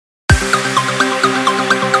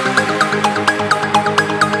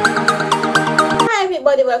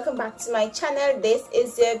welcome back to my channel. This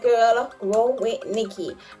is your girl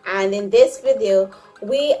Growwithniki, and in this video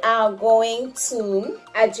we are going to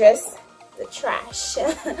address the trash.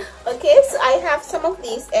 Okay, so I have some of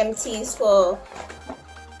these empties from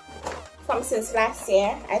since last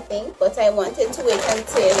year, I think, but I wanted to wait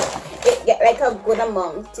until it get like a good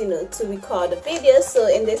amount, to record the video. So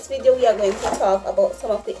in this video we are going to talk about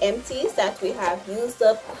some of the empties that we have used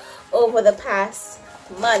up over the past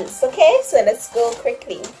months. Okay, so let's go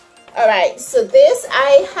quickly. All right, so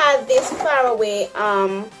I had this faraway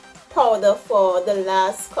powder for the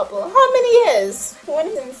last couple, how many years?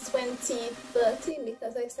 Since 2013,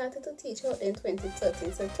 because I started to teach out in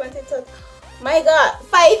 2013. So 2013, my god,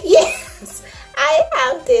 5 years. I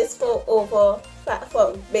have this for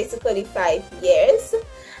basically 5 years.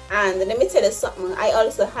 And let me tell you something, I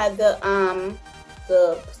also had the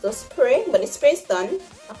spray, but the spray is done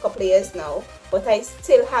a couple of years now, but I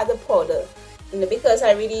still had the powder, because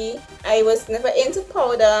I was never into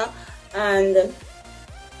powder, and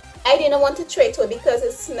I didn't want to try it because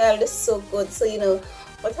it smelled so good. So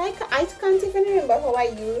but I can't even remember how I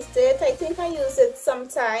used it. I think I used it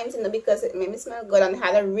sometimes, because it made me smell good, and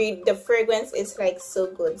had to read the fragrance is like so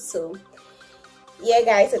good. So yeah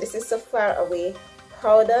guys, so this is so far away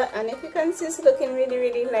powder, and if you can see, it's looking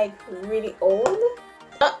really old.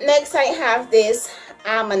 Up next I have this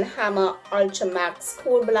Almond Ultra Max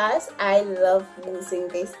Cool Blast. I love using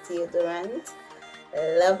this deodorant.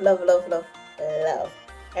 Love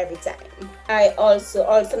every time. I also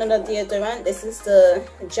another deodorant. This is the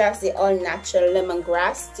Jazzy All Natural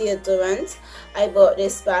Lemongrass deodorant. I bought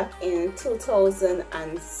this back in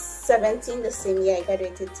 2017, the same year I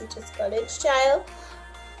graduated Teachers College, child.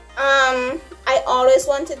 I always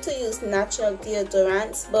wanted to use natural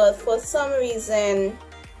deodorants, but for some reason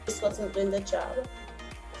this wasn't doing the job,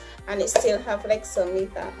 and it still have like some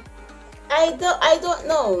makeup. I don't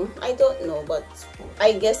know, but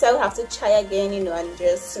I guess I'll have to try again, and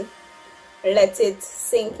just let it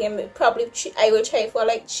sink in. Probably I will try for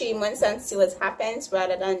like 3 months and see what happens,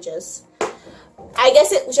 rather than just, I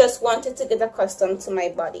guess it just wanted to get accustomed to my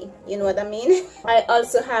body, you know what I mean? I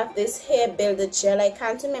also have this hair builder gel. I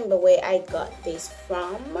can't remember where I got this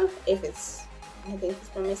from, I think it's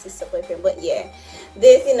from my sister boyfriend, but yeah,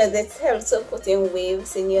 this this helps to put in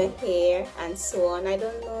waves in your hair and so on. I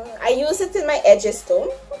don't know, I use it in my edges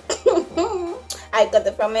too. I got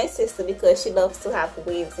it from my sister because she loves to have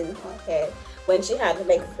waves in her hair. When she had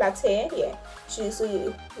like flat hair, yeah, she used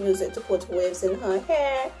to use it to put waves in her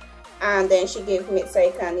hair, and then she gave me it so I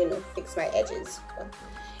can fix my edges. But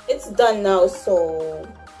it's done now, so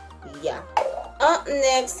yeah. Up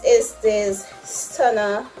next is this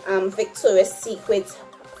stunner Victoria's Secret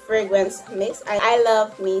fragrance mist. I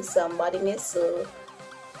love me some body mist, so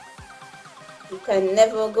you can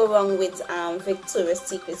never go wrong with Victoria's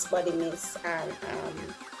Secret's body mist and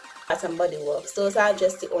Bath and Body Works. Those are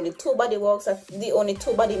just the only two body works, the only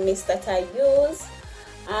two body mists that I use.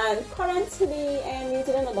 And currently I'm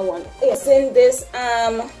using another one. It's in this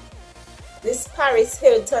Paris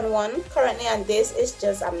Hilton one currently, and this is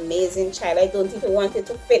just amazing, child. I don't even want it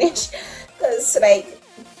to finish because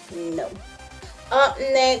no. Up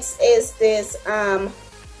next is this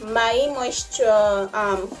Maui moisture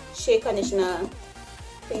shea conditioner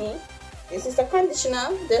thingy. This is the conditioner.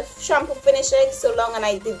 The shampoo finished so long, and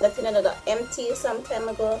I did that in another empty some time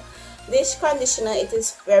ago. This conditioner, it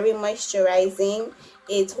is very moisturizing.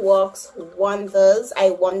 It works wonders. I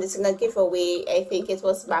won this in a giveaway. I think it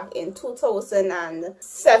was back in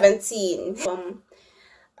 2017 from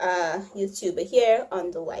YouTuber here on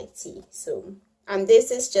the YT. So, and this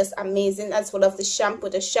is just amazing as well as the shampoo.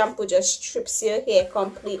 The shampoo just strips your hair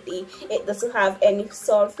completely. It doesn't have any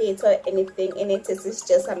sulfate or anything in it. It's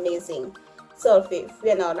just amazing. Sulfate free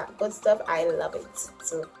and all that good stuff. I love it.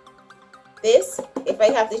 So this, if I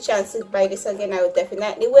have the chance to buy this again, I would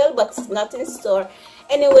definitely will, but it's not in store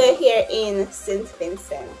anywhere here in St.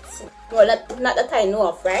 Vincent. Well, not that I know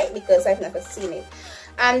of, right? Because I've never seen it.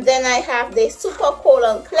 And then I have the Super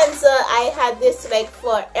Colon Cleanser. I had this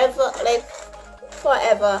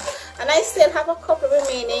forever, and I still have a couple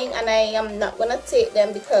remaining, and I am not gonna take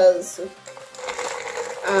them because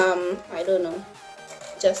I don't know,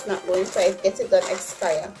 just not going to get it done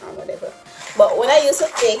expire or whatever. But when I used to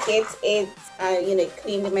take it, it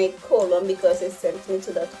cleaned my colon, because it sent me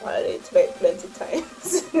to the toilet like plenty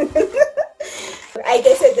times. I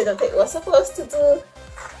guess I did what it was supposed to do.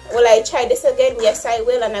 Will I try this again? Yes, I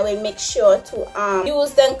will, and I will make sure to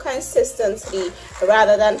use them consistently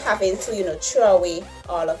rather than having to throw away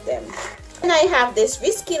all of them. And I have this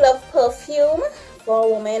Risky Love perfume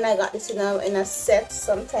for women. I got this in a set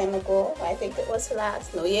some time ago. I think it was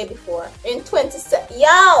year before. In 27.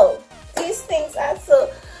 Yo! These things are so...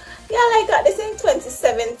 Yeah, I got this in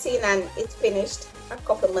 2017 and it finished a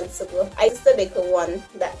couple months ago. I used the little one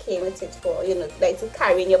that came with it for, you know, like to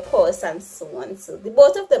carry in your purse and so on. So the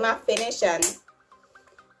both of them are finished and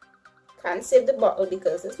can't save the bottle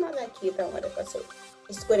because it's not that cute and whatever. So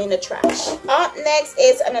it's going in the trash. Up next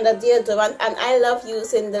is another deodorant, and I love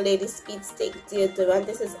using the Lady Speed Stick deodorant.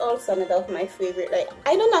 This is also another of my favorite. Like,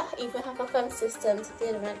 I do not even have a consistent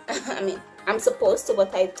deodorant. I mean, I'm supposed to,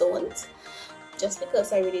 but I don't. Just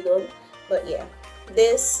because I really don't. But yeah,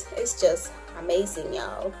 this is just amazing,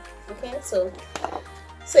 y'all. Okay, so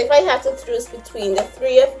if I have to choose between the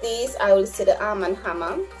three of these, I will say the Almond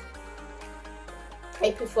Hammer. I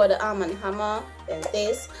prefer the Almond Hammer, then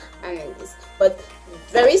this, and then this. But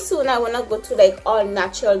very soon I want to go to like all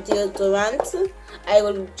natural deodorant. I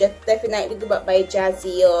will just definitely go back by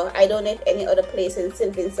Jazzy, or I don't know if any other place in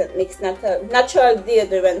St. Vincent makes natural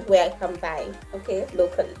deodorant where I can buy, okay,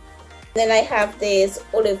 locally. Then I have this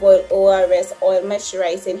olive oil ORS oil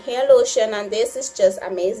moisturizing hair lotion, and this is just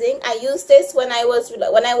amazing. I used this when I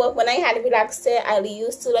had relaxed hair. I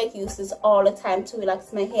used to like use this all the time to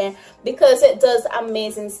relax my hair because it does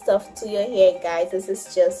amazing stuff to your hair, guys. This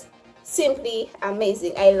is just simply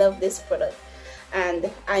amazing. I love this product,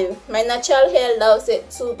 and my natural hair loves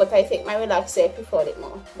it too, but I think my relaxed hair preferred it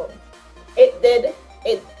more. But it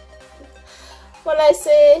it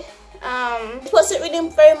wasn't really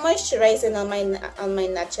very moisturizing on my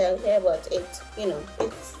natural hair, but it, you know,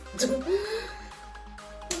 it's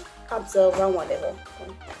absorb and whatever.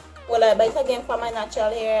 Will I buy it again for my natural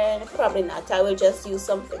hair? Probably not. I will just use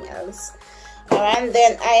something else. And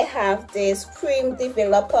then I have this cream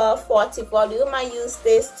developer 40 volume. I use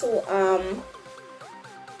this to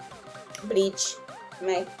bleach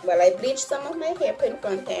I bleached some of my hairpin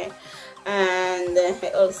front hair, and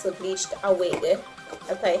I also bleached a wig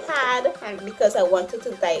that I had, and because I wanted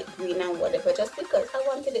to dye it green and whatever, just because I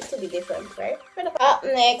wanted it to be different, right? Up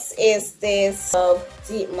next is this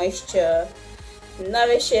deep moisture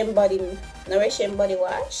nourishing body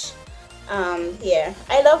wash. Here,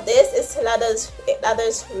 I love this. It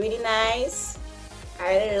lathers really nice.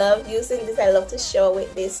 I love using this. I love to shower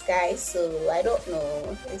with this, guys. So I don't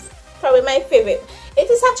know, it's probably my favorite. It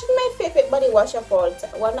is actually my favorite body wash of all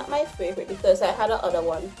time. Well, not my favorite, because I had another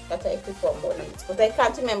one that I prefer more than this, but I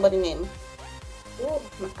can't remember the name. Ooh,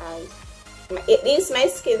 my eyes. It leaves my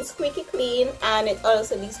skin squeaky clean, and it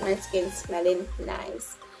also leaves my skin smelling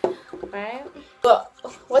nice. Right? But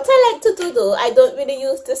what I like to do though, I don't really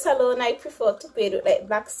use this alone. I prefer to pair it with like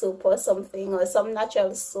black soap or something, or some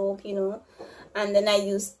natural soap, you know, and then I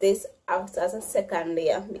use this out as a second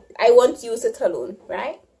layer. I won't use it alone,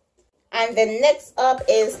 right? And then next up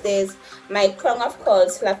is this my Crown of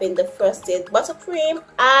Curls Lavender Frosted ButterCream.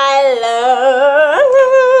 I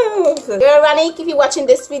love. Girl Ranik, if you're watching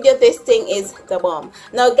this video, this thing is the bomb.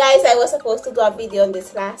 Now guys, I was supposed to do a video on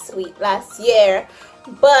this last year,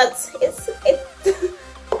 but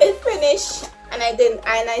it finished, and I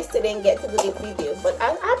still didn't get to do the video. But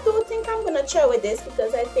I do think I'm gonna try with this,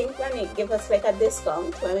 because I think Ranik give us like a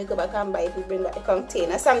discount when we go back and buy it. We bring back the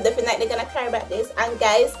container, so I'm definitely gonna carry back this. And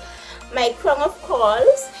guys, my Crown of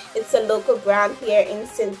Curls, it's a local brand here in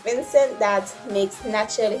St. Vincent that makes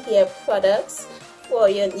natural hair products for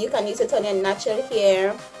you. You can use it on your natural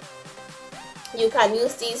hair. You can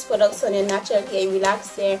use these products on your natural hair,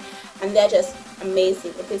 relaxed hair, and they're just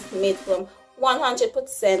amazing. It is made from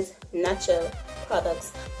 100% natural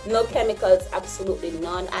products, no chemicals, absolutely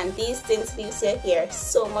none, and these things leaves your hair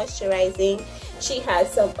so moisturizing. She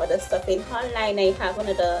has some other stuff in her line. I have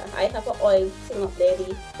an oil thing up there,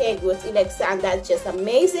 the hair growth elixir, and that's just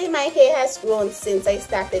amazing. My hair has grown since I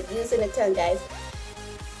started using it, and guys,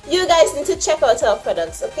 you guys need to check out our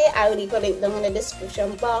products, okay? I will leave a link down in the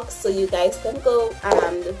description box so you guys can go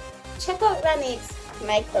and check out Ranik's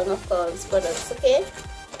my Crown of Curls products, okay?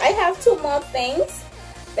 I have two more things.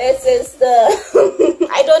 This is the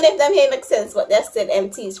I don't know if them here make sense, but they're still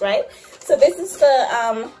Empties, right? So this is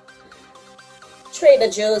the Trader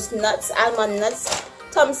Joe's nuts, almond nuts.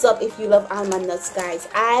 Thumbs up if you love almond nuts, guys.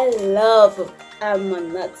 I love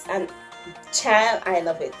almond nuts, and child, I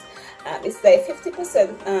love it. It's like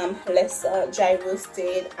 50% less dry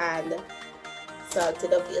roasted and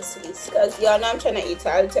salted, obviously, because y'all know I'm trying to eat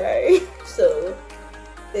all day. So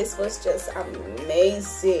this was just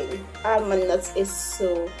amazing. Almond nuts is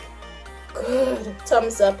so good.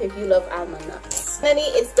 Thumbs up if you love almond nuts. Finally,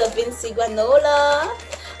 it's the Vincy Granola.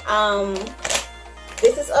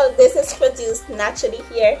 This is produced naturally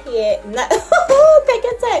here take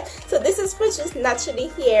your time. So this is produced naturally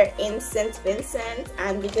here in St. Vincent,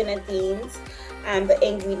 and the grenadines and the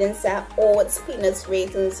ingredients are oats, peanuts,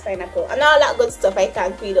 raisins, pineapple, and all that good stuff I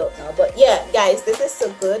can't read out now. But yeah, guys, this is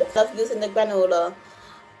so good. I love using the granola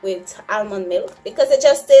with almond milk because it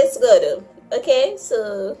just tastes good. Okay,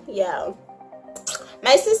 so yeah,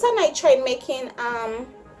 my sister and I tried making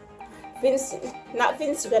not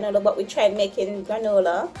Vincy Granola, but we tried making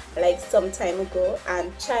granola like some time ago,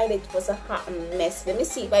 and child, it was a hot mess. Let me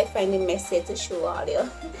see if I find the mess here to show all you.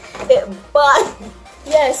 But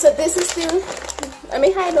yeah, so this is still, I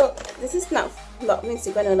mean, I know this is not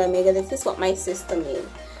Vincy Granola made. This is what my sister made,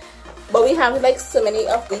 but we have like so many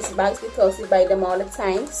of these bags because we buy them all the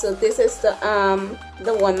time. So this is the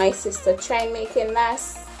one my sister tried making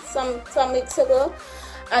some weeks ago,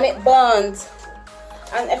 and it burned.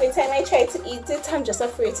 And every time I try to eat it, I'm just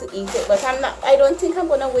afraid to eat it. But I don't think I'm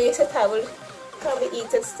gonna waste it. I will probably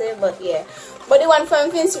eat it still. But yeah. But the one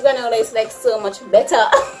from Vincy Granola is like so much better.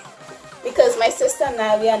 Because my sister and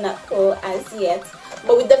I, we are not pro as yet.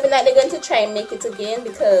 But we're definitely going to try and make it again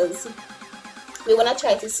because we wanna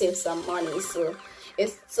try to save some money. So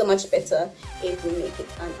it's so much better if we make it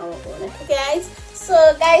on our own. Okay guys, so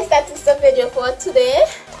guys, that is the video for today.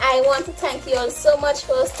 I want to thank you all so much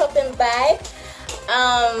for stopping by.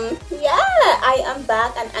 Yeah, I am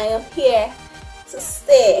back and I am here to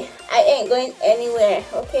stay. I ain't going anywhere.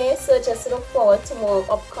 Okay, so just look forward to more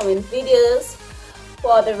upcoming videos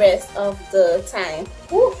for the rest of the time.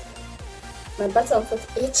 Woo. My bottom foot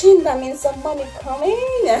itching, that means some money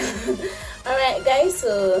coming. Alright guys,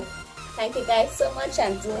 so thank you guys so much,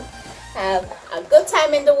 and do have a good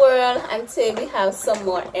time in the world until we have some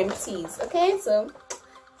more empties. Okay, so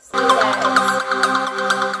see you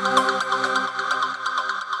guys.